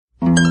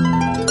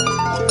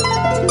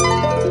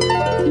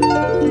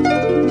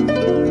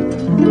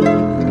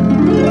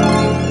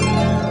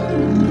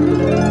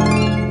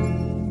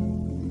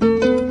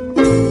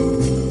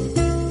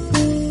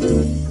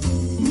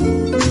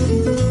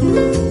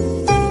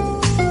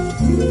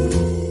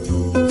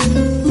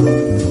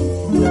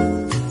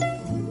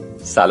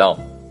سلام،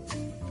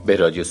 به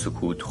رادیو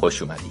سکوت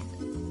خوش اومدید.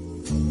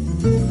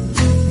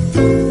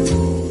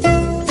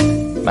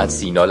 من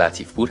سینا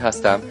لطیفپور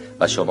هستم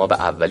و شما به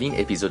اولین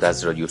اپیزود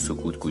از رادیو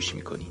سکوت گوش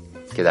میکنید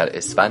که در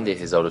اسفند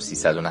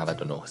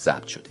 1399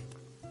 ضبط شده.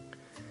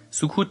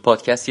 سکوت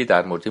پادکستی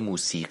در مورد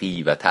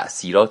موسیقی و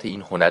تأثیرات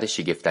این هنر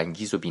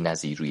شگفت‌انگیز و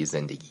بی‌نظیر روی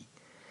زندگی.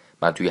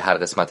 من توی هر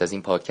قسمت از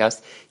این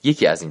پادکست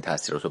یکی از این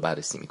تأثیرات رو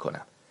بررسی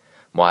میکنم.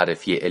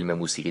 معرفی علم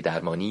موسیقی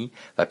درمانی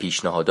و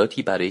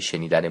پیشنهاداتی برای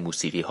شنیدن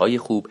موسیقی‌های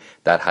خوب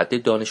در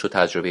حد دانش و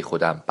تجربه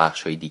خودم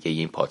بخش‌های دیگه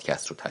این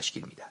پادکست رو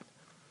تشکیل میدن.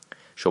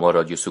 شما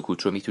رادیو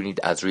سکوت رو میتونید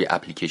از روی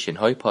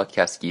اپلیکیشن‌های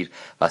پادکست گیر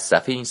و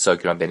صفحه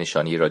اینستاگرام به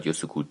نشانی رادیو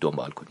سکوت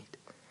دنبال کنید.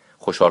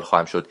 خوشحال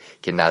خواهم شد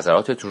که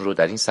نظراتتون رو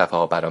در این صفحه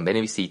ها برام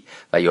بنویسید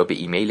و یا به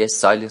ایمیل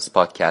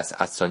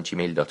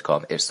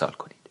silencepodcast@gmail.com ارسال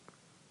کنید.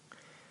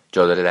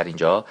 جا داره در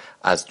اینجا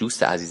از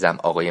دوست عزیزم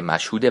آقای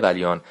مشهود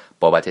ولیان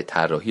بابت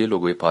طراحی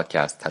لوگوی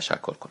پادکست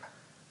تشکر کنم.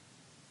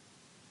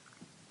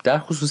 در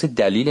خصوص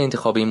دلیل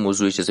انتخاب این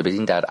موضوع اجازه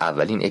بدین در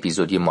اولین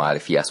اپیزودی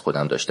معرفی از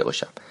خودم داشته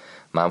باشم.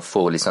 من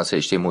فوق لیسانس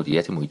رشته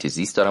مدیریت محیط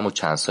زیست دارم و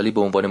چند سالی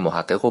به عنوان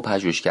محقق و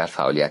پژوهشگر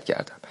فعالیت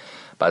کردم.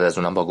 بعد از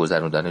اونم با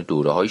گذراندن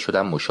دوره‌هایی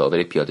شدم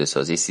مشاور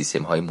پیاده‌سازی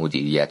سیستم‌های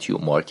مدیریتی و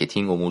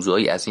مارکتینگ و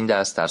موضوعی از این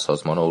دست در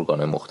سازمان و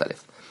ارگان‌های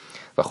مختلف.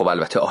 و خب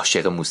البته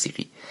عاشق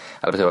موسیقی.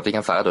 البته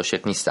بگم فقط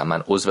عاشق نیستم،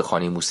 من عضو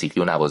خانه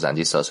موسیقی و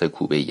نوازنده سازهای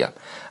کوبه‌ایم.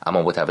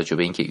 اما با توجه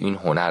به اینکه این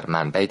هنر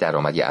منبع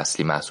درآمدی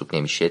اصلی محسوب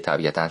نمیشه،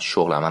 طبیعتاً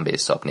شغلم هم به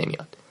حساب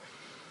نمیاد.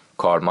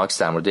 کارل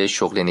مارکس در مورد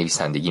شغل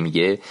نویسندگی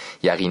میگه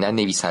یقینا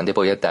نویسنده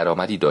باید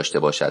درآمدی داشته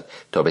باشد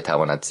تا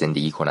بتواند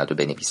زندگی کند و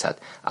بنویسد،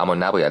 اما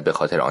نباید به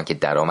خاطر آنکه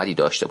درآمدی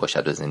داشته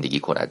باشد و زندگی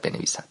کند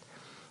بنویسد.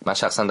 من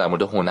شخصا در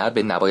مورد هنر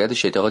به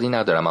نبایدش اعتقادی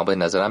ندارم، اما به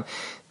نظرم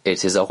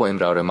ارتزاق و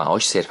امرار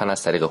معاش صرفا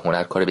از طریق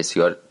هنر کار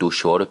بسیار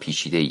دشوار و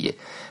پیچیده‌ایه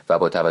و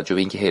با توجه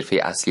به اینکه حرفه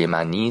اصلی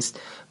من نیست،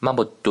 من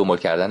با دنبال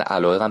کردن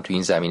علایقم تو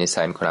این زمینه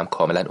سعی می‌کنم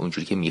کاملا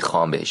اونجوری که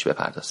می‌خوام بهش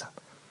بپردازم.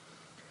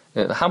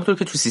 همونطور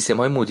که تو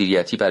سیستم‌های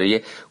مدیریتی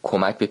برای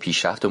کمک به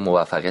پیشرفت و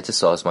موفقیت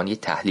سازمانی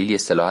تحلیلی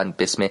اصطلاحاً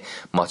به اسم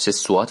ماتریس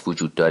سوات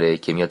وجود داره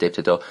که میاد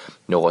ابتدا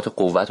نقاط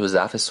قوت و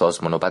ضعف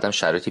سازمان و بعدم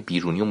شرایط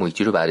بیرونی و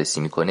محیطی رو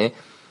بررسی میکنه،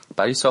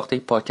 برای ساخت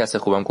یک پادکست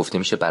خوبم گفته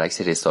میشه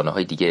برعکس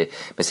رسانه‌های دیگه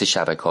مثل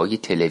شبکه‌های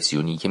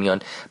تلویزیونی که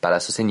میان بر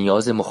اساس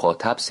نیاز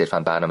مخاطب صرفاً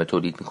برنامه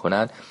تولید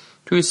میکنن،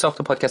 توی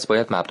ساخت پادکست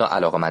باید مبنا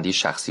علاقه‌مندی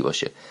شخصی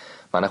باشه.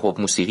 من خب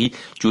موسیقی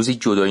جزئی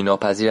جدایی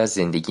ناپذیر از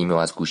زندگیمه و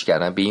از گوش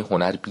کردن به این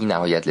هنر بی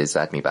نهایت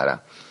لذت میبرم.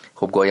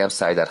 خب گاهی هم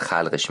سعی در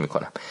خلقش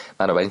میکنم.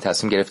 بنابراین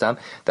تصمیم گرفتم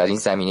در این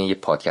زمینه یک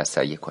پادکست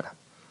تهیه کنم.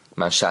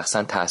 من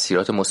شخصا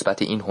تأثیرات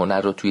مثبت این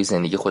هنر رو توی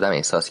زندگی خودم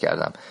احساس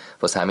کردم.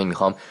 واسه همین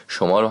میخوام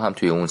شما رو هم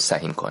توی اون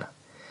سهیم کنم.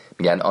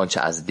 میگن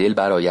آنچه از دل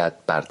برآید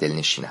بر دل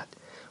نشیند.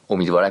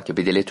 امیدوارم که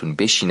به دلتون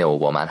بشینه و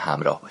با من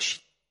همراه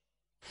باشید.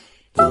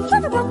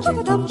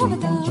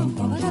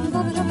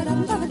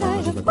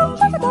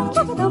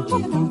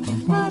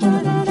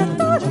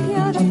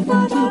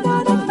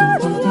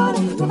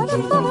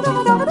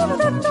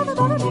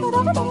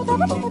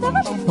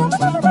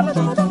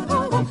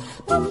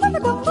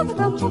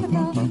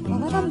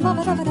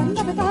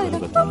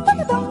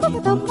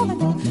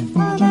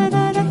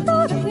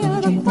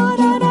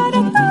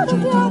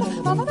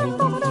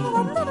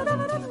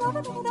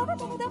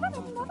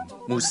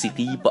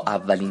 موسیقی با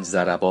اولین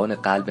ضربان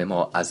قلب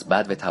ما از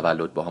بعد و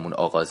تولد با همون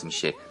آغاز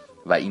میشه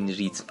و این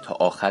ریتم تا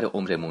آخر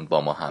عمرمون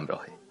با ما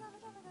همراهه.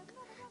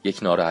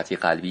 یک ناراحتی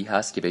قلبی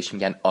هست که بهش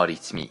میگن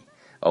آریتمی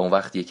و اون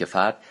وقتیه که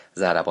فرد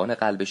ضربان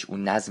قلبش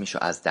اون نظمشو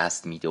از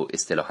دست میده و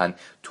اصطلاحاً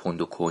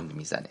تند و کند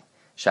میزنه.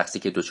 شخصی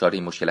که دچار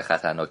این مشکل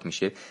خطرناک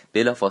میشه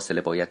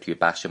بلافاصله باید توی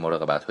بخش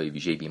مراقبت‌های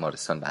ویژه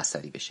بیمارستان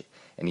بستری بشه.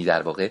 یعنی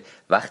در واقع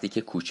وقتی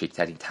که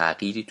کوچکترین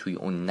تغییری توی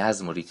اون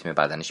نظم و ریتم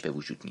بدنش به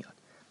وجود میاد.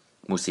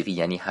 موسیقی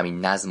یعنی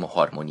همین نظم و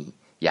هارمونی،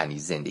 یعنی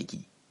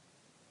زندگی.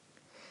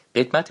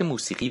 قدمت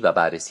موسیقی و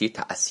بررسی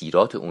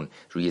تأثیرات اون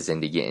روی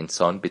زندگی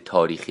انسان به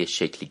تاریخ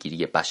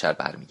شکلگیری بشر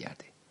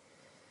برمیگرده.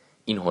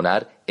 این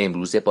هنر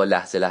امروزه با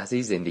لحظه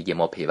لحظه زندگی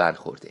ما پیوند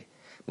خورده.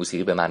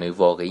 موسیقی به معنای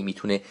واقعی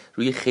میتونه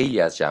روی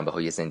خیلی از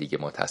جنبه‌های زندگی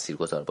ما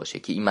تاثیرگذار باشه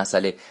که این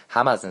مسئله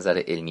هم از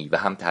نظر علمی و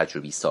هم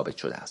تجربی ثابت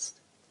شده است.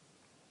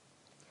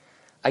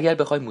 اگر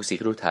بخوایم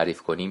موسیقی رو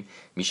تعریف کنیم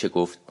میشه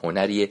گفت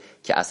هنریه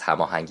که از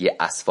هماهنگی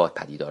اصوات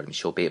پدیدار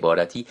میشه و به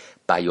عبارتی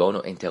بیان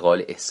و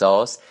انتقال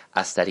احساس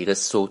از طریق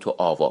صوت و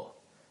آوا،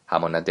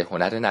 همانند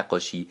هنر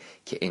نقاشی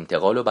که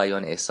انتقال و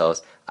بیان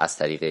احساس از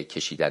طریق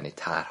کشیدن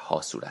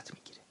طرح‌ها صورت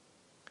میگیره.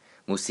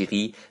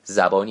 موسیقی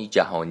زبانی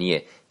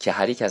جهانیه که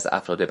هر یک از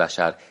افراد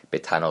بشر به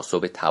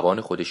تناسب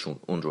توان خودشون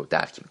اون رو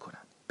درک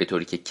میکنن، به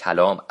طوری که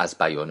کلام از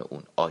بیان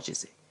اون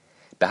عاجزه.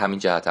 به همین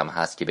جهت هم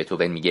هست که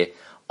بتوون میگه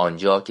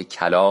آنجا که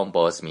کلام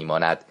باز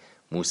میماند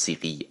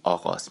موسیقی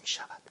آغاز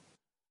میشود.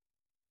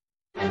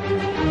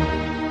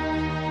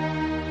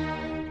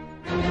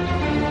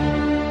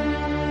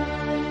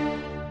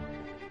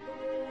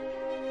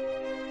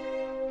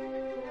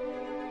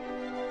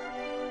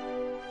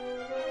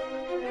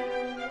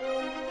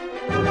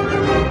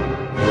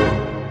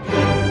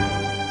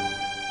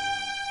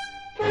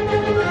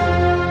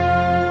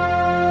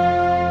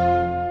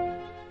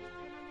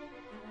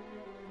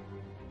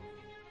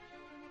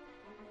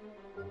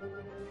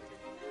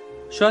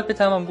 شاید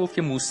بتوان گفت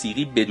که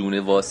موسیقی بدون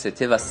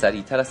واسطه و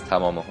سریعتر از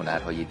تمام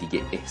هنرهای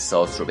دیگه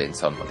احساس رو به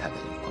انسان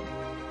منتقل میکنه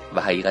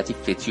و حقیقتی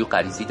فطری و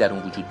غریزی در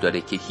اون وجود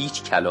داره که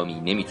هیچ کلامی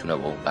نمیتونه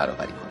با اون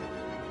برابری کنه.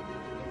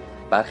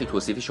 برخی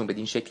توصیفشون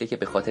بدین شکله که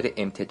به خاطر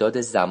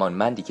امتداد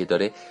زمانمندی که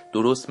داره،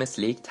 درست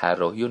مثل یک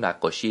طراحی و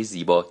نقاشی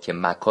زیبا که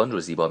مکان رو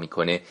زیبا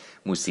میکنه،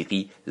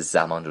 موسیقی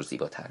زمان رو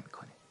زیباتر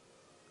میکنه.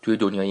 توی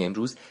دنیای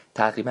امروز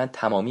تقریبا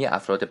تمامی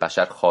افراد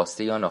بشر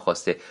خواسته یا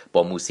ناخواسته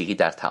با موسیقی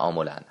در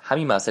تعاملن.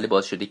 همین مسئله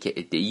باعث شده که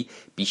عده‌ای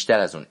بیشتر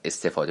از اون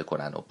استفاده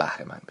کنن و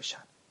بهره مند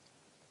بشن.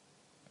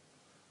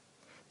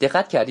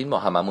 دقت کردین ما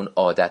هممون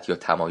عادت یا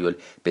تمایل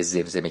به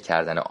زمزمه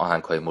کردن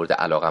آهنگ‌های مورد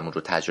علاقمون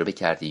رو تجربه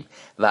کردیم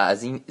و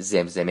از این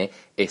زمزمه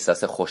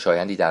احساس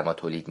خوشایندی در ما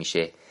تولید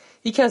میشه.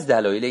 یکی از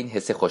دلایل این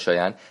حس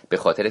خوشایند به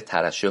خاطر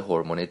ترشح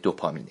هورمون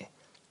دوپامینه.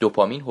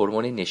 دوپامین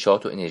هورمون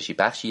نشاط و انرژی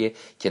بخشیه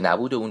که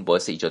نبود اون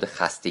باعث ایجاد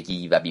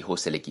خستگی و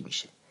بی‌حوصلگی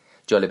میشه.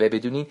 جالبه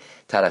بدونین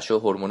ترشح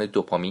هورمون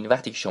دوپامین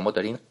وقتی که شما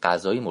دارین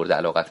غذای مورد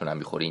علاقتون هم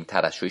می‌خورین،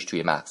 ترشحش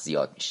توی مغز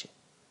زیاد میشه.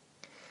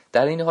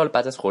 در این حال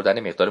بعد از خوردن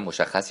مقدار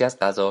مشخصی از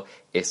غذا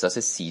احساس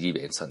سیری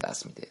به انسان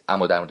دست میده،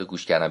 اما در مورد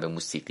گوش کردن به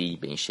موسیقی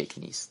به این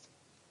شکل نیست.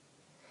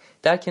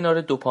 در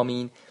کنار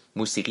دوپامین،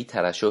 موسیقی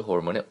ترشح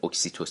هورمون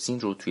اکسیتوسین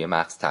رو توی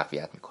مغز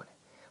تقویت میکنه.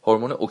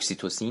 هورمون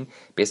اکسیتوسین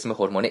به اسم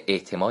هورمون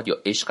اعتماد یا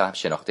عشق هم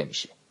شناخته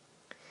میشه.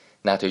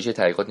 نتایج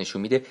تحقیقات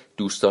نشون میده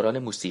دوستداران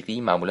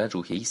موسیقی معمولا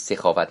روحیه‌ای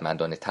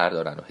سخاوتمندانه تر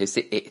دارن و حس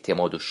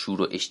اعتماد و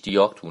شور و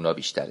اشتیاق تو اونا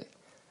بیشتره.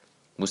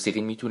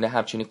 موسیقی میتونه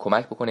همچنین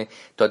کمک بکنه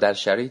تا در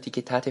شرایطی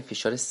که تحت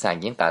فشار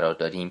سنگین قرار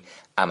داریم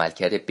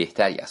عملکرد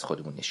بهتری از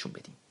خودمون نشون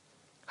بدیم.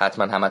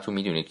 حتما همتون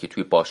میدونید که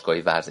توی باشگاه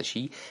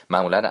ورزشی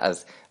معمولا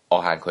از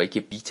آهنگ‌هایی که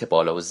بیت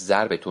بالا و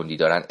ضرب تندی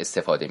دارن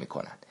استفاده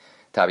میکنن.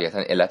 طبیعتا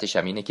علتش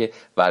هم اینه که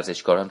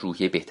ورزشکاران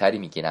روحیه بهتری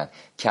میگیرن،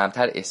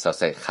 کمتر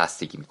احساس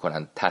خستگی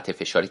میکنن، تحت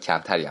فشار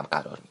کمتری هم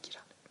قرار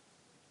میگیرن.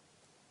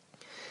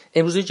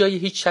 امروز جای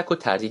هیچ شک و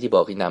تردیدی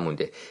باقی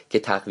نمونده که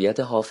تقویت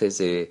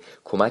حافظه،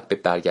 کمک به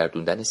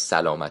برگردوندن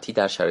سلامتی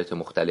در شرایط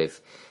مختلف،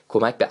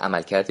 کمک به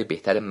عملکرد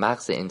بهتر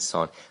مغز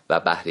انسان و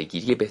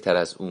بهره‌گیری بهتر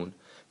از اون،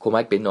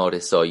 کمک به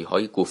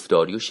نارسایی‌های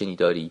گفتاری و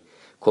شنیداری،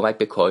 کمک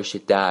به کاهش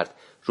درد،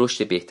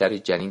 رشد بهتر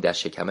جنین در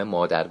شکم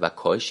مادر و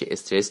کاهش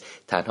استرس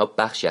تنها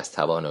بخشی از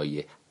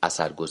توانایی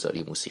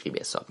اثرگذاری موسیقی به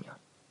حساب میان.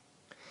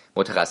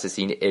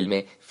 متخصصین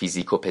علم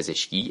فیزیک و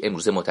پزشکی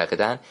امروز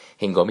معتقدند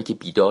هنگامی که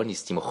بیدار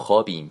نیستیم و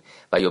خوابیم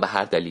و یا به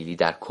هر دلیلی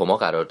در کما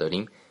قرار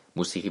داریم،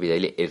 موسیقی به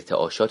دلیل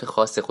ارتعاشات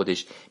خاص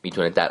خودش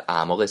میتونه در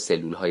اعماق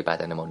سلول‌های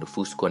بدن ما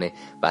نفوذ کنه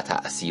و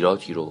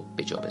تأثیراتی رو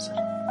به جا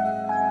بذاره.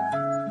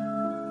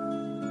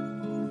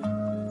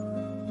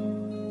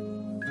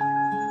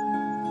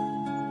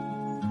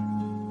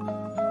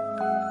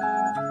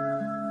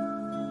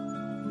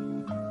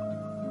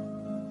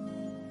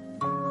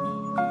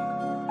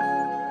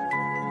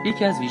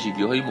 یکی از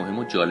ویژگی‌های مهم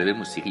و جالب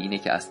موسیقی اینه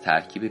که از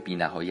ترکیب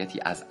بی‌نهایتی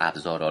از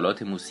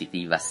ابزارآلات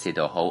موسیقی و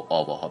صداها و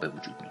آواها به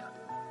وجود میاد.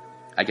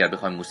 اگر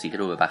بخوایم موسیقی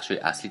رو به بخش‌های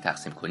اصلی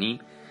تقسیم کنیم،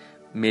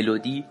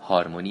 ملودی،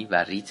 هارمونی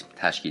و ریتم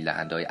تشکیل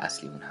دهنده‌های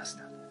اصلی اون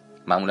هستند.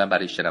 معمولاً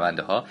برای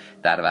شنونده‌ها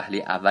در وهله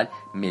اول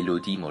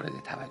ملودی مورد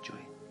توجهه.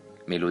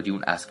 ملودی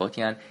اون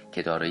اصواتی هستند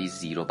که دارای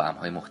زیر و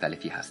بم‌های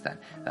مختلفی هستند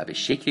و به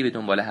شکلی به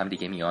دنبال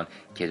همدیگه میان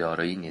که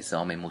دارای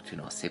نظام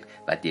متناسب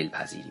و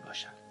دلپذیری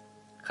باشن.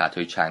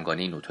 خطای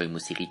چنگانه نوت‌های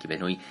موسیقی که به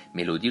نوعی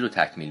ملودی رو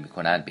تکمیل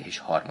می‌کنن بهش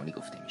هارمونی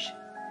گفته میشه.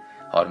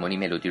 هارمونی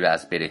ملودی رو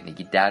از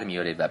برهنگی در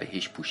میاره و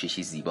بهش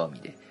پوششی زیبا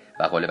میده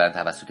و غالباً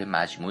توسط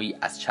مجموعی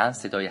از چند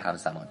صدای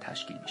همزمان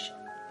تشکیل میشه.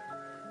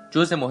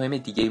 جزء مهم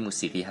دیگه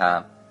موسیقی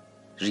هم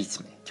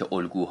ریتمه که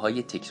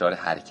الگوهای تکرار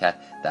حرکت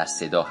در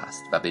صدا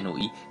هست و به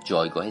نوعی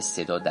جایگاه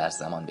صدا در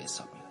زمان به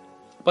حساب میاد.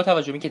 با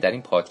توجه به اینکه در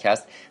این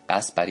پادکست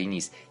قصد بر این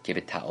نیست که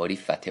به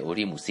تعاریف و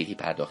تئوری موسیقی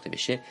پرداخته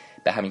بشه،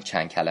 به همین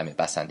چند کلمه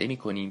بسنده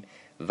می‌کنیم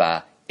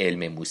و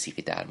علم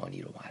موسیقی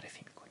درمانی رو معرفی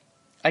می‌کنیم.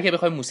 اگه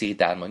بخوایم موسیقی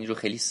درمانی رو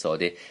خیلی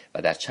ساده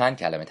و در چند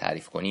کلمه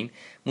تعریف کنیم،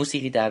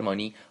 موسیقی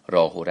درمانی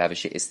راه و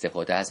روش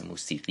استفاده از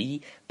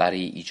موسیقی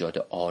برای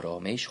ایجاد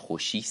آرامش،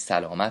 خوشی،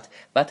 سلامت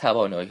و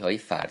توانایی‌های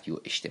فردی و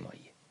اجتماعی.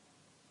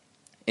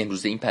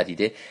 امروز این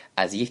پدیده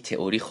از یک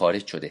تئوری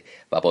خارج شده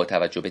و با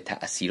توجه به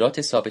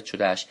تأثیرات ثابت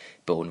شدهش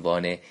به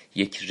عنوان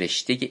یک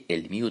رشته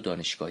علمی و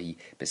دانشگاهی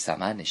به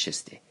ثمر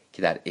نشسته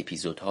که در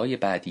اپیزودهای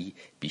بعدی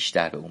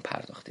بیشتر به اون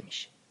پرداخته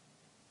میشه.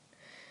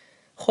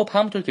 خب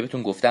همونطور که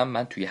بهتون گفتم،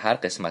 من توی هر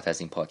قسمت از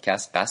این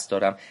پادکست قصد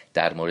دارم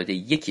در مورد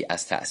یکی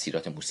از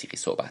تأثیرات موسیقی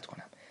صحبت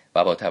کنم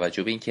و با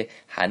توجه به اینکه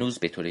هنوز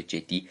به طور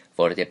جدی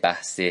وارد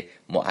بحث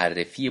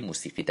معرفی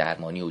موسیقی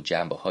درمانی و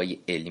جنبه‌های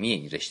علمی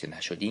این رشته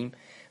نشدیم،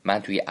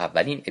 من توی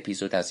اولین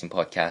اپیزود از این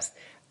پادکست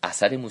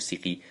اثر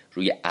موسیقی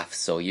روی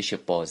افزایش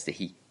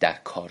بازدهی در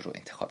کار رو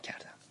انتخاب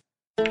کردم.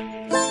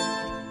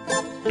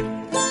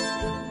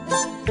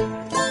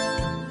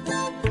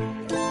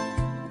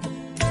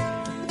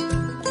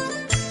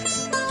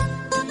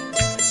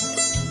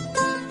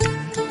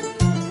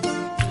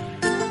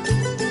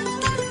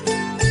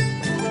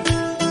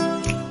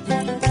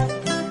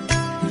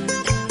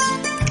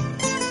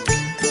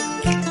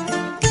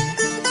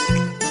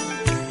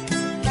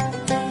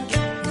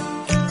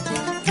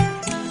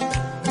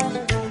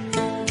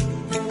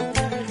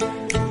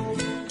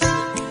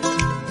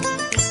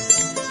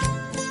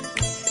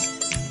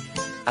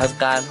 از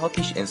قرنها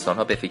پیش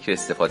انسان‌ها به فکر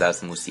استفاده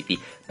از موسیقی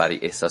برای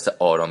احساس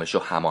آرامش و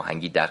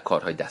هماهنگی در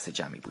کارهای دست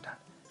جمعی بودند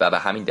و به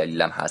همین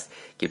دلیل هم هست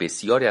که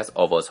بسیاری از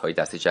آوازهای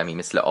دست جمعی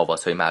مثل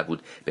آوازهای مربوط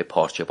به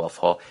پارچه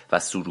باف‌ها و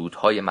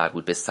سرودهای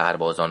مربوط به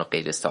سربازان و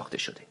غیره ساخته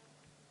شده.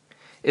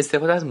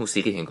 استفاده از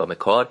موسیقی هنگام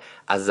کار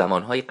از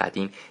زمانهای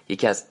قدیم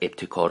یکی از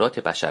ابتکارات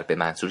بشر به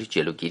منظور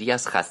جلوگیری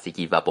از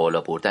خستگی و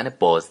بالا بردن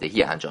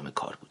بازدهی انجام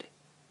کار بوده.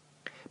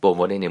 به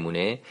عنوان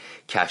نمونه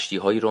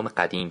کشتی‌های روم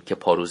قدیم که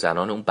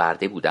پاروزنان اون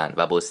برده بودند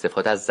و با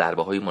استفاده از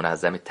ضربه‌های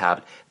منظم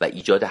طبل و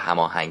ایجاد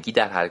هماهنگی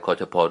در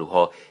حرکات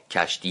پاروها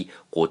کشتی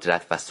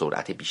قدرت و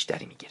سرعت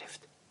بیشتری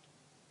می‌گرفت.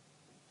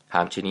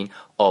 همچنین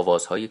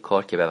آوازهای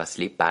کار که به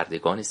وسیله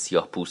بردگان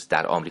سیاه‌پوست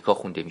در آمریکا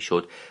خونده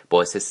میشد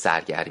باعث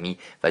سرگرمی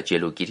و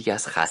جلوگیری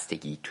از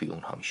خستگی توی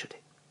اونها میشده.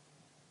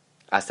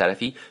 از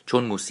طرفی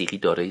چون موسیقی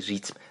دارای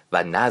ریتم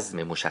و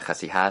نظم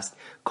مشخصی هست،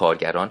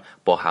 کارگران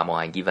با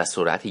هماهنگی و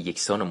سرعت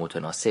یکسان و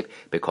متناسب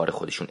به کار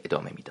خودشون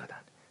ادامه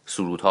میدادند.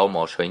 سرودها و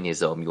مارش‌های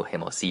نظامی و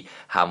حماسی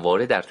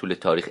همواره در طول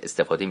تاریخ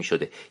استفاده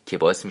میشده که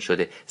باعث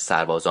میشده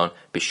سربازان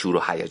به شور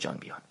و هیجان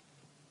بیان.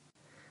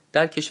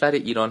 در کشور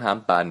ایران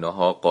هم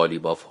بناها،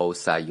 قالیباف‌ها و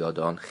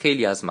صیادان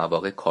خیلی از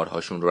مواقع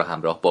کارهاشون رو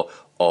همراه با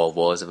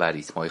آواز و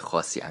ریتم‌های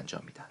خاصی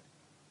انجام میدن.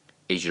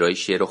 اجرای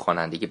شعر و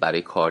خوانندگی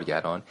برای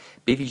کارگران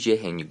به ویژه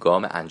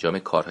هنگام انجام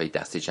کارهای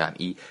دست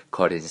جمعی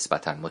کار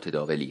نسبتاً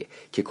متداولیه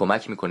که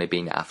کمک میکنه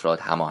بین افراد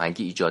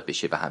هماهنگی ایجاد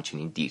بشه و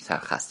همچنین دیرتر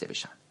خسته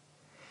بشن.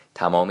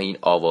 تمام این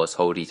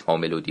آوازها و ریتم‌ها و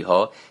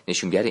ملودی‌ها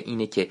نشونگر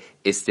اینه که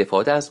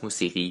استفاده از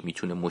موسیقی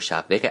میتونه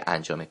مشوق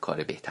انجام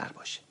کار بهتر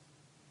باشه.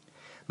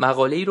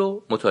 مقاله‌ای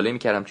رو مطالعه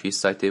می‌کردم توی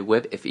سایت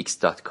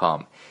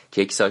webfx.com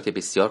که یک سایت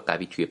بسیار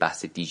قوی توی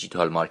بحث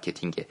دیجیتال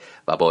مارکتینگ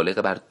و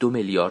بالغ بر 2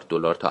 میلیارد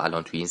دلار تا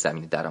الان توی این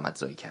زمینه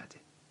درآمدزایی کرده.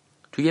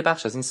 توی یه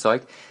بخش از این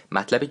سایت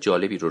مطلب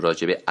جالبی رو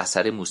راجع به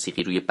اثر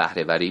موسیقی روی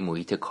بهره‌وری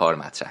محیط کار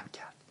مطرح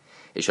کرد.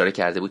 اشاره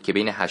کرده بود که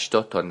بین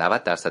 80 تا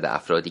 90%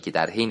 افرادی که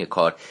در حین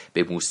کار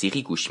به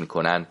موسیقی گوش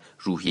می‌کنن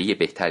روحیه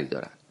بهتری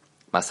دارن.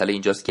 مسئله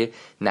اینجاست که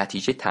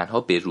نتیجه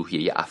تنها به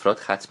روحیه افراد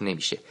ختم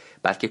نمیشه،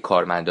 بلکه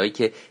کارمندایی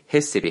که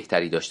حس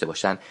بهتری داشته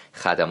باشن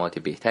خدمات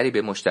بهتری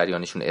به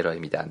مشتریانشون ارائه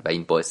میدن و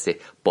این باعث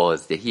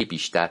بازدهی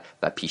بیشتر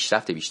و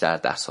پیشرفت بیشتر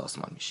در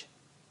سازمان میشه.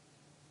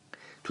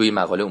 توی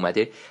مقاله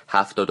اومده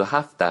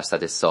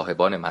 77%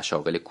 صاحبان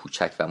مشاغل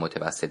کوچک و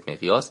متوسط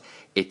مقیاس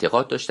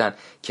اعتقاد داشتن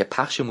که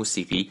پخش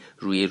موسیقی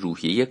روی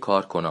روحیه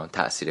کارکنان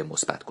تأثیر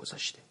مثبت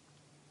گذاشته.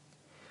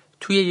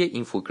 توی یه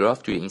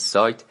اینفوگراف توی این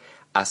سایت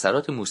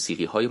اثرات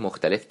موسیقی‌های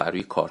مختلف بر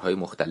روی کارهای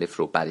مختلف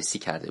رو بررسی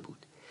کرده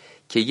بود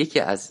که یکی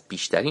از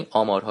بیشترین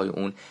آمارهای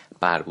اون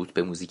مربوط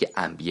به موزیک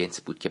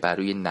امبینت بود که بر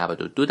روی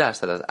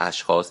 92% از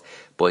اشخاص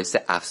باعث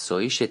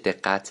افزایش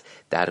دقت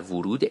در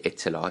ورود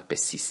اطلاعات به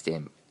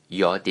سیستم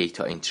یا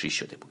دیتا انتری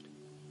شده بود.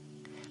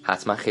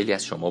 حتما خیلی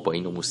از شما با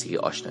این نوع موسیقی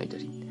آشنایی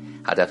دارید.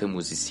 هدف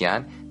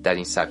موزیسین در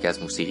این سبک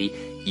از موسیقی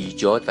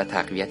ایجاد و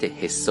تقویت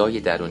حسای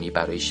درونی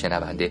برای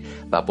شنونده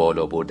و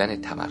بالا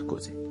بردن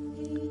تمرکزه.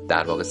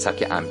 در واقع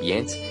سبک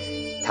امبینت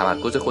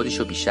تمرکز خودش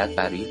رو بیشتر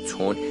برای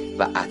تون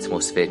و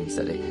اتمسفر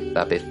میذاره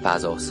و به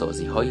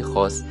فضاسازی های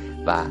خاص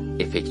و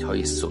افکت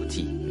های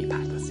صوتی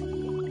میپردازه.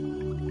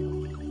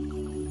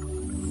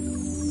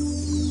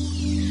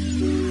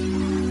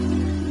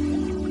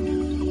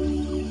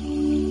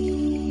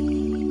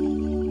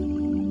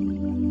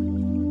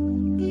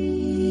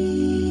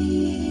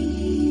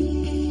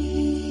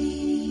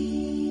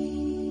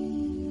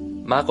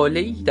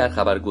 مقاله‌ای در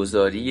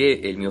خبرگزاری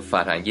علمی و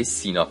فرهنگی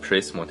سینا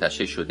پرس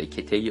منتشر شده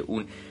که طی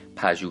اون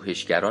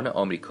پژوهشگران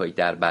آمریکایی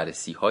در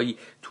بررسی‌هایی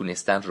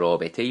تونستن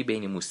رابطه‌ای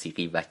بین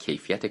موسیقی و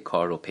کیفیت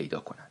کار رو پیدا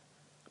کنن.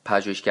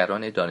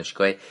 پژوهشگران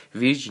دانشگاه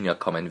ویرجینیا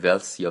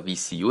کامنولث یا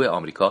VCU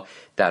آمریکا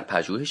در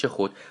پژوهش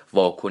خود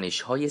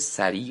واکنش‌های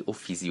سریع و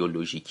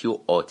فیزیولوژیکی و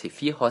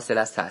عاطفی حاصل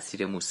از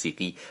تأثیر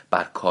موسیقی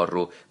بر کار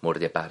رو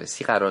مورد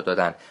بررسی قرار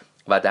دادن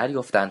و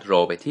دریافتند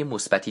رابطه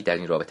مثبتی در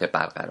این رابطه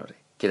برقراره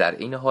که در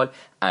این حال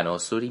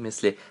عناصری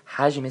مثل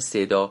حجم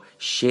صدا،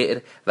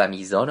 شعر و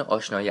میزان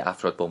آشنایی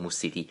افراد با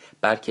موسیقی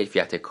بر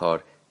کیفیت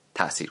کار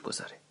تأثیر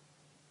گذاره.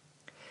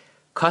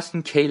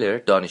 کاترین کیلر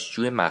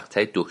دانشجوی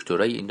مقطع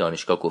دکترای این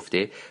دانشگاه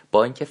گفته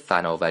با اینکه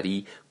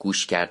فناوری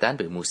گوش کردن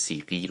به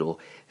موسیقی رو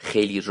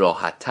خیلی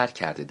راحت تر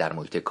کرده در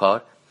محیط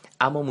کار،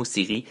 اما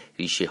موسیقی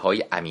ریشه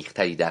های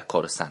عمیق‌تری در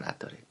کار و صنعت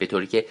داره، به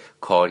طوری که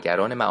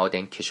کارگران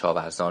معادن،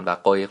 کشاورزان و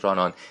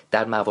قایقرانان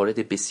در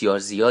موارد بسیار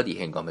زیادی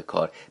هنگام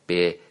کار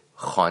به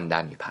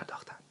خواندن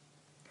می‌پرداختند.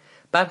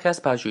 برخی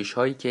از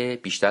پژوهش‌هایی که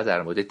بیشتر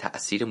در مورد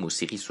تأثیر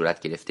موسیقی صورت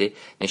گرفته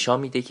نشان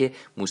میده که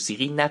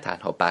موسیقی نه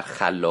تنها بر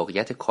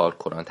خلاقیت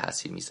کارکنان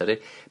تأثیر میذاره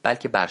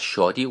بلکه بر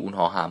شادی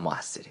اونها هم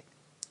موثره.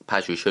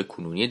 پژوهش‌های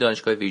کنونی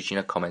دانشگاه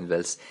ویرجینیا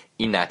کامنولث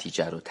این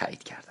نتیجه رو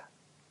تایید کردند.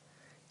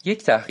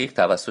 یک تحقیق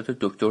توسط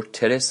دکتر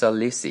ترسا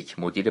لیسیک،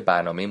 مدیر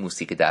برنامه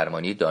موسیقی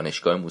درمانی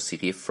دانشگاه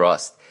موسیقی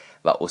فراست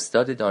و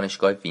استاد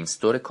دانشگاه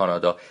وینستور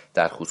کانادا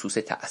در خصوص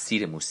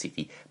تأثیر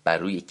موسیقی بر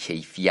روی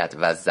کیفیت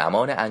و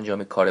زمان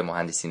انجام کار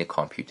مهندسین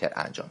کامپیوتر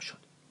انجام شد.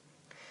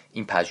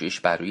 این پژوهش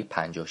بر روی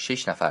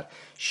 56 نفر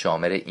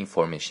شامل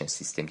اینفورمیشن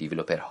سیستم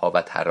دیولپرها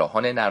و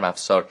طراحان نرم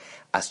افزار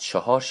از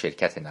 4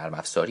 شرکت نرم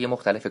افزاری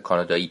مختلف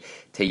کانادایی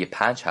طی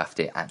 5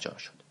 هفته انجام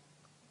شد.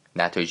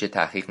 نتایج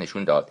تحقیق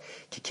نشون داد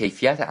که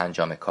کیفیت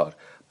انجام کار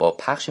با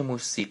پخش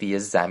موسیقی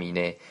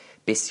زمینه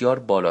بسیار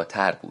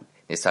بالاتر بود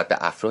نسبت به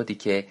افرادی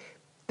که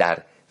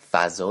در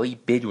فضایی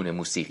بدون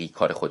موسیقی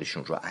کار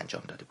خودشون رو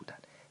انجام داده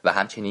بودند و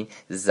همچنین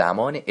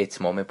زمان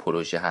اتمام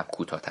پروژه هم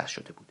کوتاه‌تر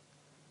شده بود.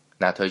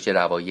 نتایج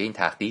روایی این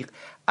تحقیق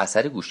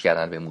اثر گوش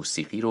کردن به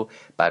موسیقی رو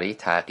برای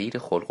تغییر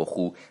خلق و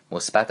خو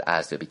مثبت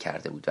ارزیابی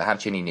کرده بود و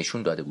همچنین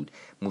نشون داده بود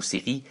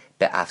موسیقی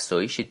به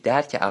افزایش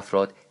درک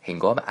افراد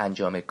هنگام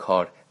انجام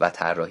کار و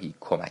طراحی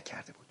کمک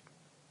کرده بود.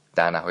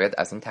 در نهایت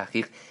از این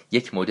تحقیق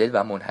یک مدل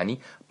و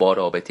منحنی با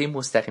رابطه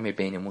مستقیم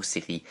بین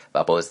موسیقی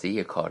و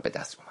بازدهی کار به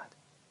دست اومد.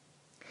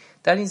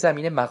 در این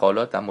زمینه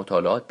مقالات و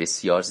مطالعات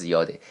بسیار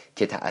زیاده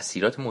که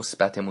تأثیرات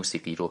مثبت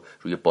موسیقی رو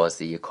روی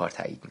بازدهی کار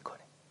تایید میکنه.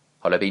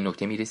 حالا به این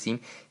نکته میرسیم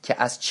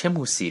که از چه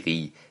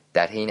موسیقی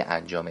در حین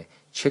انجام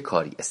چه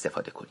کاری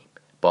استفاده کنیم.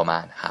 با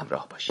من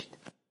همراه باشید.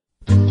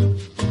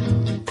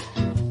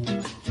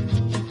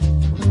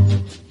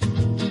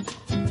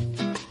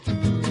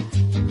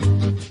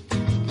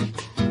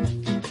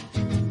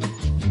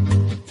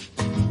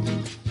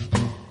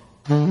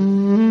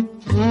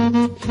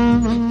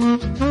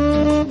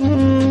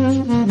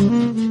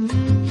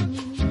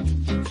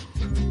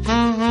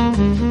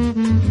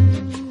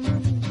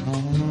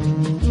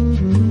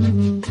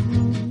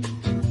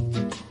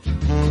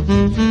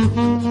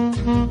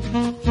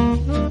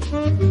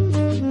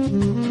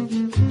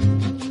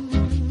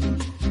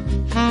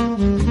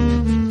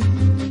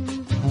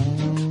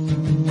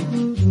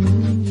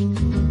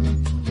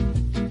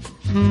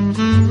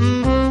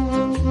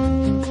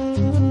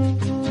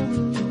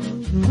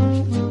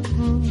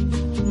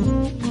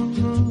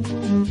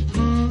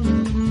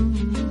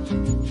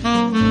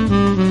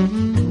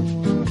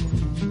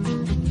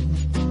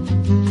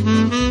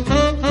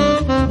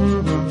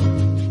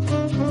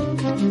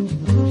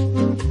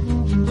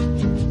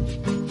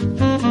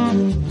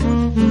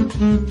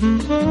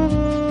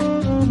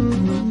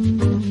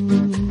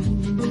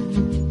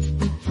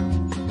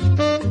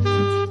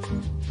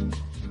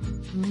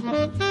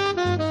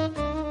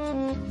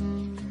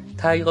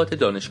 تحقیقات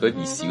دانشگاه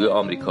VCU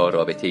آمریکا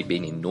رابطه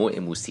بین نوع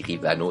موسیقی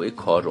و نوع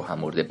کار رو هم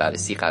مورد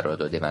بررسی قرار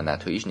داده و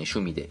نتایج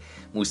نشون میده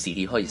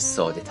موسیقی‌های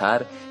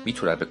ساده‌تر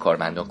میتونن به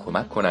کارمندان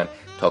کمک کنن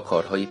تا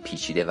کارهای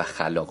پیچیده و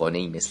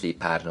خلاقانه‌ای مثل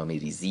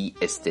برنامه‌ریزی،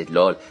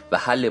 استدلال و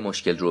حل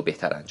مشکل رو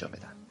بهتر انجام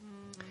بدن.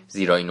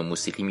 زیرا این نوع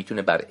موسیقی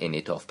میتونه بر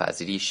انعطاف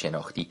پذیری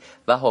شناختی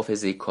و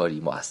حافظه کاری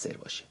مؤثر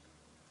باشه.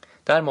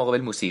 در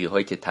مقابل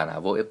موسیقی‌هایی که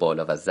تنوع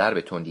بالا و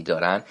ضرب تندی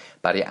دارن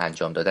برای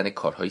انجام دادن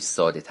کارهای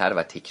ساده‌تر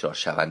و تکرار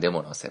شونده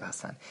مناسب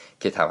هستند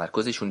که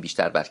تمرکزشون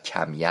بیشتر بر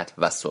کمیت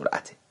و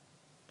سرعته.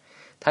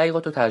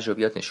 تحقیقات و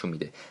تجربیات نشون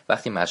میده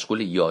وقتی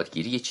مشغول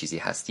یادگیری چیزی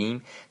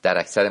هستیم در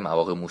اکثر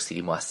مواقع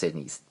موسیقی مؤثر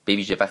نیست، به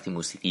ویژه وقتی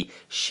موسیقی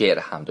شعر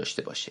هم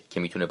داشته باشه که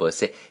میتونه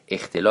باعث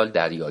اختلال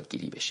در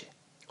یادگیری بشه.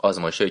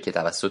 آزمایش‌هایی که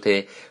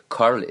توسط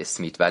کارل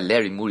اسمیت و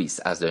لری موریس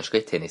از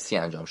دانشگاه تنسی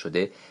انجام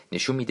شده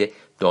نشون میده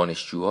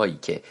دانشجوهایی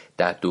که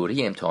در دوره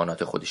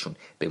امتحانات خودشون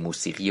به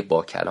موسیقی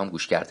با کلام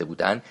گوش کرده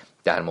بودن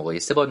در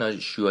مقایسه با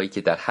دانشجوهایی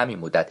که در همین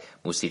مدت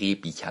موسیقی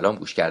بی کلام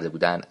گوش کرده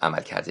بودن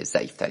عملکرد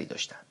ضعیف‌تری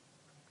داشتن.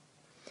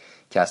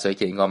 کسایی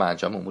که هنگام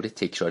انجام امور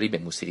تکراری به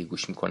موسیقی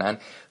گوش میکنن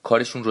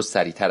کارشون رو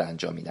سریعتر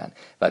انجام میدن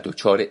و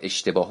دچار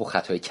اشتباه و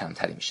خطای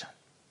کمتری میشن.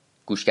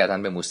 گوش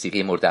کردن به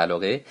موسیقی مورد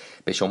علاقه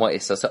به شما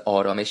احساس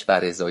آرامش و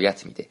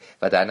رضایت میده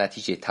و در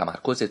نتیجه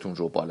تمرکزتون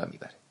رو بالا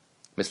میبره.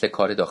 مثل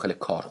کار داخل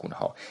کارخونه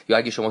ها یا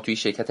اگه شما توی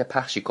شرکت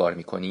پخشی کار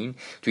میکنین،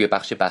 توی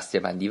بخش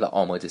بسته‌بندی و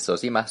آماده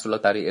سازی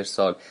محصولات برای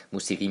ارسال،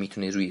 موسیقی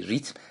میتونه روی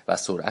ریتم و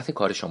سرعت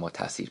کار شما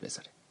تاثیر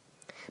بذاره.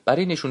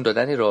 برای نشون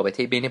دادن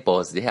رابطه بین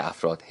بازده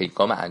افراد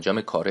هنگام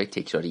انجام کارهای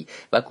تکراری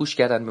و گوش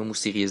کردن به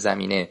موسیقی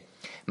زمینه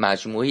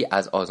مجموعی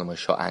از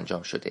آزمایش‌ها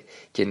انجام شده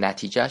که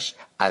نتیجهش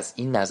از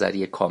این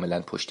نظریه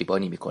کاملا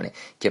پشتیبانی میکنه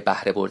که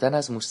بهره بردن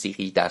از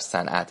موسیقی در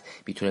صنعت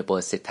میتونه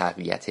باعث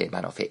تقویت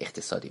منافع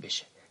اقتصادی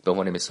بشه. به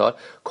عنوان مثال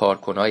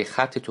کارکنای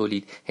خط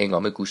تولید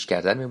هنگام گوش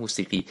کردن به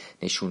موسیقی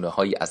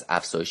نشونه‌هایی از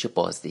افزایش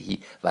بازدهی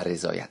و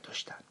رضایت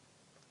داشتن.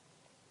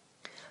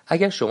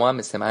 اگر شما هم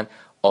مثل من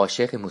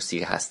عاشق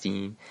موسیقی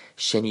هستین،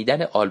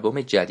 شنیدن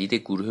آلبوم جدید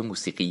گروه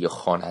موسیقی یا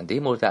خواننده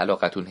مورد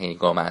علاقتون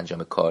هنگام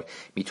انجام کار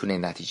میتونه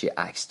نتیجه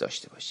عکس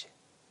داشته باشه.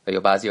 و یا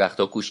بعضی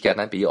وقتا گوش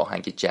کردن به یه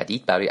آهنگ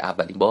جدید برای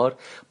اولین بار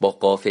با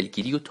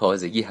غافلگیری و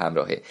تازگی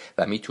همراهه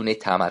و میتونه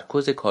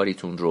تمرکز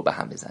کاریتون رو به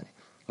هم بزنه.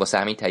 واسه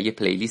همین تهیه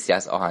پلیلیستی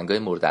از آهنگای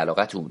مورد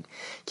علاقتون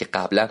که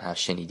قبلا هم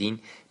شنیدین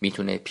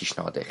میتونه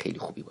پیشنهاد خیلی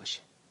خوبی باشه.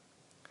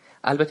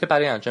 البته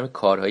برای انجام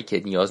کارهایی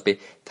که نیاز به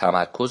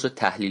تمرکز و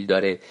تحلیل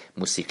داره،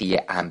 موسیقی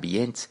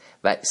امبینت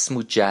و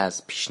اسموت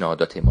جاز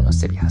پیشنهادات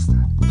مناسبی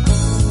هستند.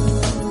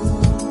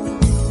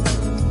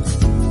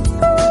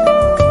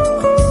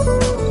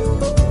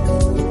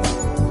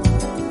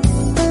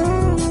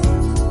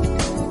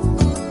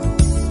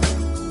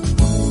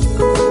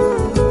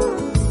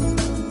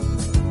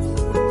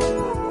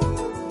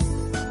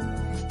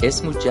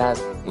 اسم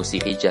جاز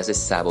موسیقی جاز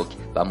سبک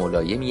و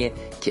ملایمیه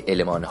که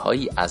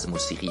المانهایی از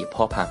موسیقی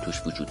پاپ هم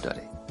توش وجود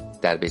داره.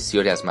 در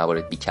بسیاری از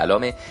موارد بی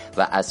کلامه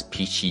و از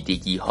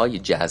پیچیدگی‌های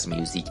جاز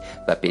میوزیک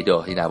و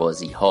بداهه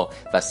نوازی‌ها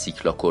و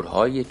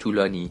سیکلاکورهای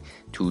طولانی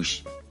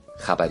توش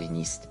خبری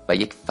نیست و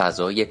یک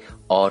فضای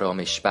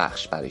آرامش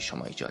بخش برای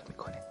شما ایجاد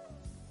میکنه.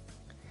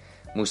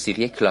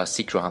 موسیقی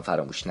کلاسیک رو هم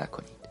فراموش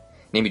نکنید.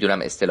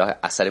 نمیدونم اصطلاح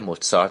اثر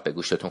موزارت به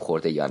گوشتون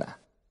خورده یا نه.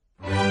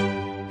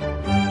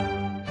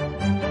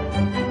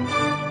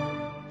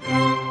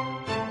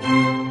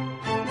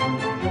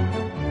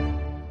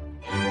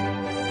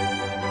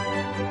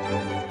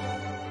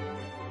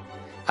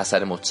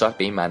 اثر موزارت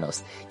به این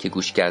معناست که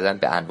گوش کردن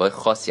به انواع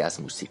خاصی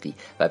از موسیقی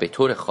و به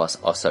طور خاص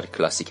آثار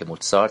کلاسیک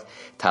موزارت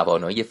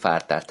توانایی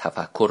فرد در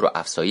تفکر رو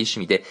افزایش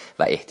میده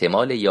و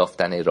احتمال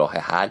یافتن راه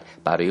حل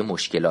برای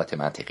مشکلات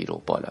منطقی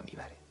رو بالا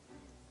میبره.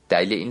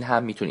 دلیل این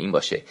هم میتونه این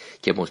باشه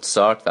که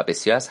موزارت و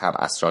بسیار از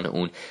همعصران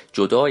اون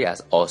جدای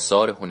از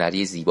آثار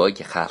هنری زیبایی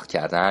که خلق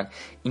کردن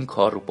این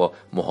کار رو با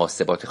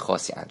محاسبات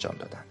خاصی انجام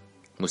دادن.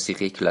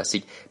 موسیقی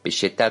کلاسیک به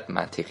شدت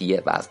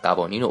منطقیه و از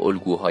قوانین و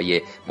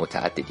الگوهای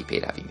متعددی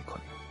پیروی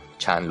میکنه.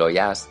 چند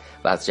لایه است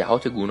و از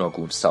جهات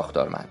گوناگون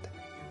ساختارمند.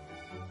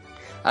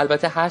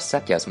 البته هر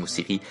سبک از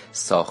موسیقی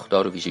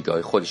ساختار و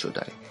ویژگی‌های خودش رو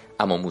داره،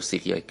 اما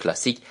موسیقی‌های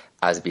کلاسیک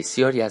از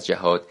بسیاری از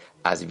جهات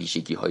از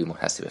ویژگی‌های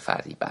منحصر به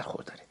فردی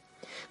برخورداره.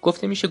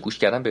 گفته میشه گوش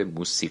کردن به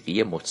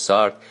موسیقی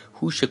موزارت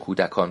هوش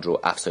کودکان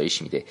رو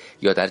افزایش میده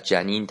یا در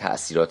جنین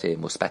تأثیرات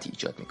مثبتی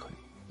ایجاد میکنه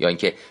یا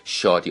اینکه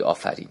شادی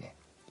آفرینه.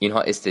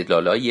 اینها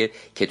استدلالاییه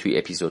که توی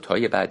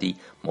اپیزودهای بعدی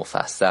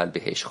مفصل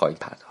بهش خواهیم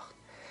پرداخت.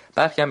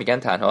 برخی هم میگن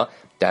تنها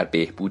در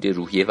بهبود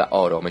روحیه و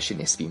آرامش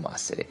نسبی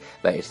موثره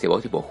و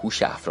ارتباطی با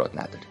هوش افراد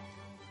نداره.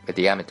 و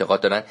دیگه هم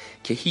اعتقاد دارن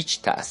که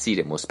هیچ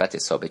تأثیر مثبت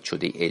ثابت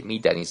شده علمی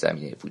در این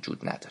زمینه وجود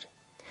نداره.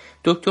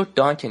 دکتر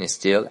دانکن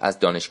استیل از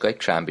دانشگاه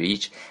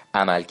کرمبریج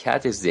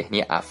عملکرد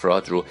ذهنی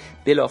افراد رو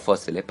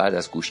بلافاصله بعد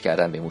از گوش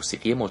کردن به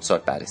موسیقی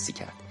موزارت بررسی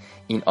کرد.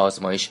 این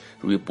آزمایش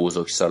روی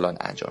بزرگسالان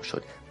انجام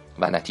شد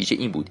و نتیجه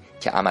این بود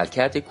که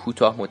عملکرد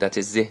کوتاه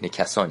مدت ذهن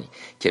کسانی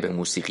که به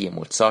موسیقی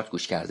موزارت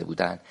گوش کرده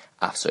بودند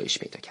افزایش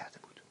پیدا کرده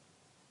بود.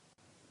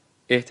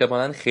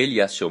 احتمالاً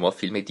خیلی از شما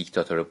فیلم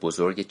دیکتاتور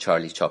بزرگ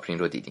چارلی چاپلین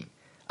رو دیدین.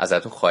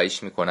 ازتون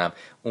خواهش میکنم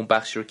اون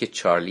بخشی رو که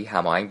چارلی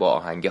هماهنگ با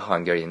آهنگ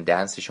هانگریان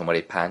دنس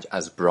شماره 5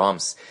 از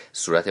برامس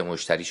صورت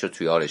مشتریش رو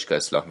توی آرایشگاه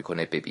اصلاح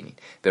میکنه ببینید.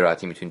 به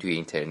راحتی میتونید توی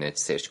اینترنت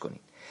سرچ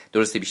کنید.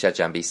 درسته بیشتر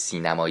جنبه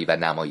سینمایی و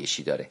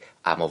نمایشی داره،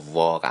 اما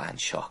واقعاً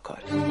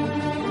شاهکاره.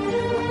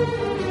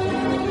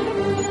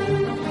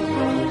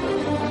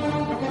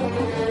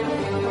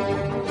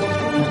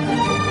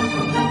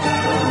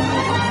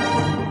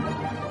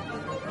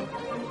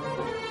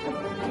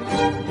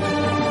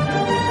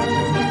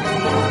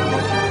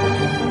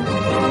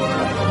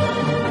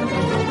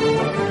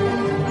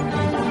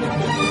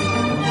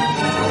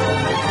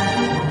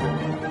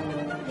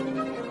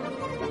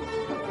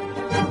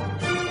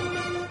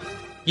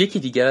 یکی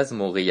دیگر از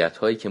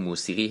موقعیت‌هایی که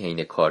موسیقی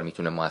حین کار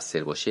میتونه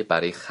موثر باشه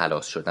برای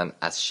خلاص شدن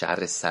از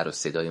شر سر و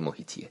صدای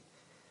محیطیه.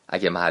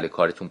 اگه محل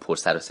کارتون پر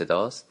سر و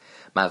صداست،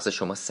 مغز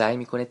شما سعی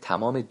میکنه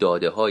تمام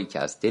داده‌هایی که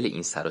از دل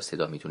این سر و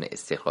صدا میتونه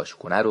استخراج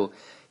کنه رو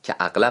که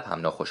اغلب هم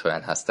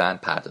ناخوشایند هستن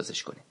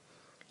پردازش کنه.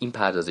 این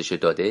پردازش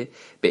داده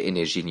به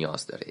انرژی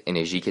نیاز داره.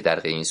 انرژی که در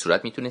غیر این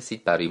صورت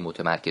میتونستید برای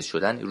متمرکز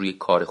شدن روی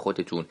کار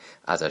خودتون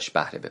ازش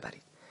بهره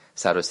ببرید.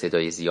 سر و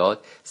صدای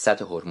زیاد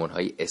سطح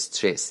هورمون‌های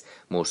استرس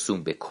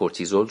مرسوم به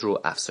کورتیزول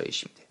رو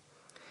افزایش میده.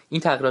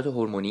 این تغییرات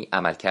هورمونی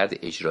عملکرد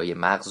اجرای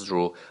مغز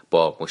رو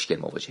با مشکل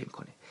مواجه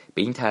میکنه.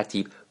 به این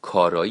ترتیب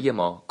کارایی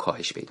ما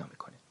کاهش پیدا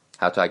میکنه،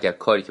 حتی اگر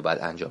کاری که باید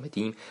انجام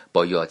بدیم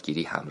با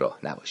یادگیری همراه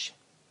نباشه.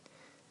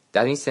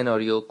 در این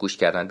سناریو گوش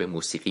کردن به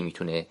موسیقی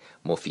میتونه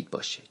مفید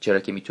باشه، چرا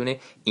که میتونه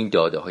این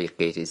داده‌های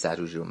غیر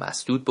ضروری رو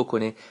مسدود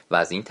بکنه و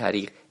از این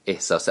طریق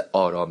احساس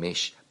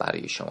آرامش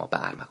برای شما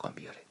به ارمغان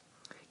بیاره.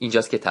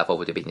 اینجاست که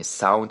تفاوت بین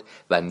ساوند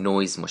و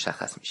نویز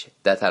مشخص میشه.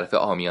 در طرف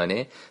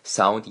عامیانه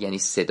ساوند یعنی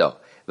صدا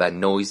و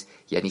نویز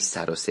یعنی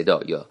سر و صدا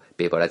یا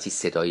به عبارتی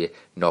صدای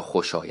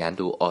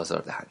ناخوشایند و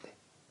آزاردهنده.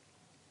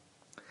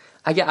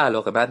 اگه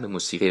علاقه‌مند به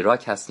موسیقی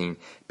راک هستین،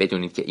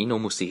 بدونید که این نوع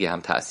موسیقی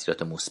هم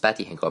تأثیرات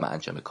مثبتی هنگام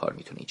انجام کار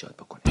میتونه ایجاد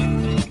بکنه.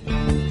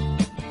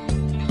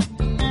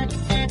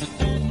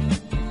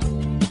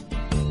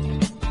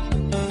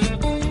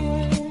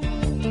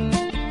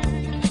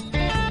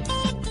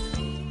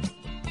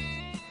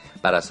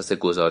 بر اساس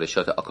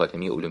گزارشات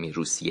آکادمی علوم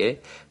روسیه،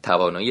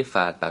 توانایی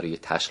فرد برای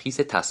تشخیص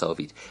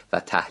تصاویر و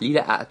تحلیل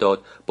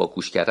اعداد با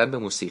گوش کردن به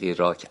موسیقی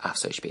راک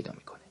افزایش پیدا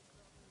میکنه.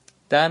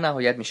 در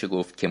نهایت میشه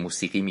گفت که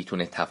موسیقی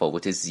میتونه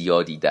تفاوت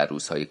زیادی در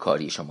روزهای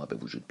کاری شما به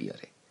وجود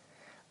بیاره.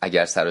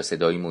 اگر سر و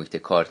صدای محیط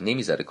کار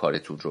نمیذاره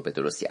کارتون رو به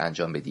درستی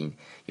انجام بدین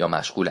یا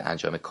مشغول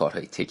انجام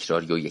کارهای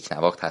تکراری و یک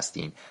نواخت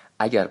هستین،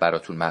 اگر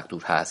براتون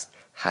مقدور هست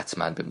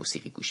حتما به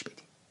موسیقی گوش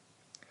بدین.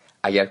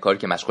 اگر کاری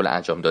که مشغول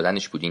انجام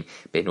دادنش بودین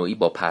به نوعی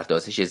با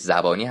پردازش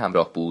زبانی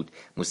همراه بود،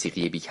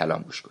 موسیقی بی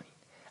کلام گوش کنین.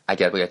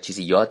 اگر باید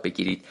چیزی یاد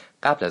بگیرید،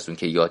 قبل از اون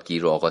که یادگیری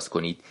رو آغاز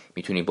کنید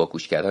میتونید با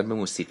گوش کردن به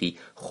موسیقی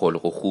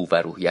خلق و خو و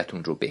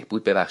روحیتون رو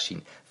بهبود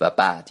ببخشین و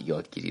بعد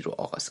یادگیری رو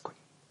آغاز کنید.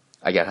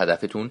 اگر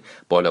هدفتون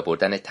بالا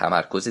بردن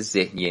تمرکز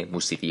ذهنی،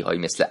 موسیقی‌هایی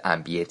مثل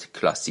امبینت،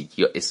 کلاسیک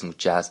یا اسموت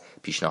جاز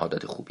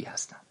پیشنهادات خوبی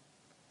هستند.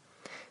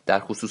 در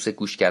خصوص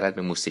گوش کردن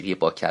به موسیقی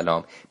با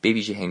کلام، به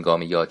ویژه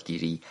هنگام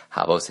یادگیری،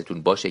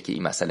 حواستون باشه که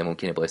این مسئله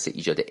ممکنه باعث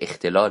ایجاد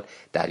اختلال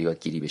در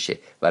یادگیری بشه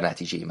و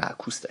نتیجه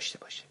معکوس داشته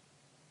باشه.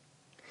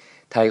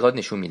 تحقیقات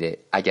نشون میده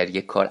اگر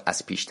یک کار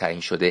از پیش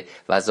تعیین شده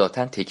و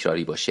ذاتاً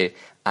تکراری باشه،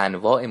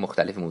 انواع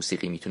مختلف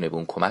موسیقی میتونه به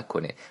اون کمک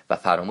کنه و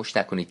فراموش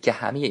نکنید که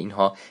همه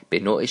اینها به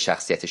نوع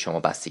شخصیت شما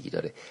بستگی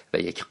داره و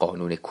یک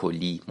قانون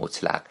کلی،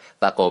 مطلق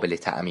و قابل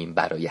تعمیم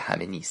برای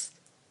همه نیست.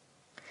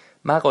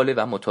 مقاله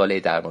و مطالعه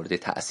در مورد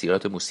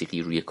تأثیرات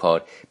موسیقی روی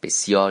کار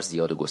بسیار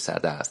زیاد و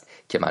گسترده است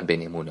که من به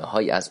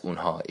نمونه‌هایی از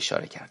اونها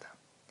اشاره کردم.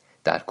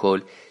 در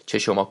کل، چه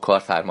شما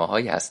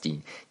کارفرماهایی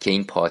هستین که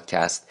این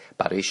پادکست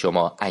برای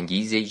شما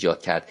انگیزه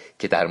ایجاد کرد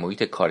که در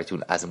محیط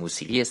کارتون از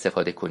موسیقی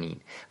استفاده کنین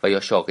و یا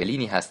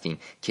شاغلینی هستین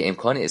که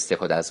امکان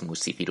استفاده از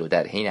موسیقی رو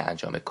در حین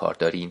انجام کار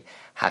دارین،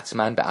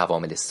 حتما به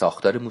عوامل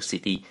ساختار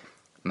موسیقی،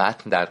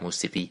 متن در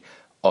موسیقی،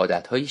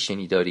 عادتهای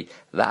شنیداری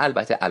و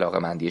البته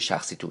علاقه‌مندی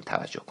شخصیتون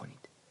توجه کنید.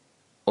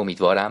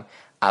 امیدوارم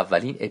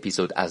اولین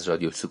اپیزود از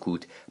رادیو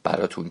سکوت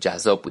براتون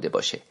جذاب بوده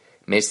باشه.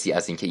 مرسی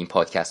از اینکه این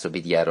پادکست رو به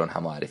دیگران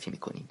هم معرفی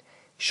میکنین.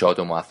 شاد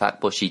و موفق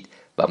باشید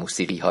و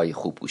موسیقی های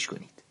خوب گوش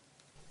کنید.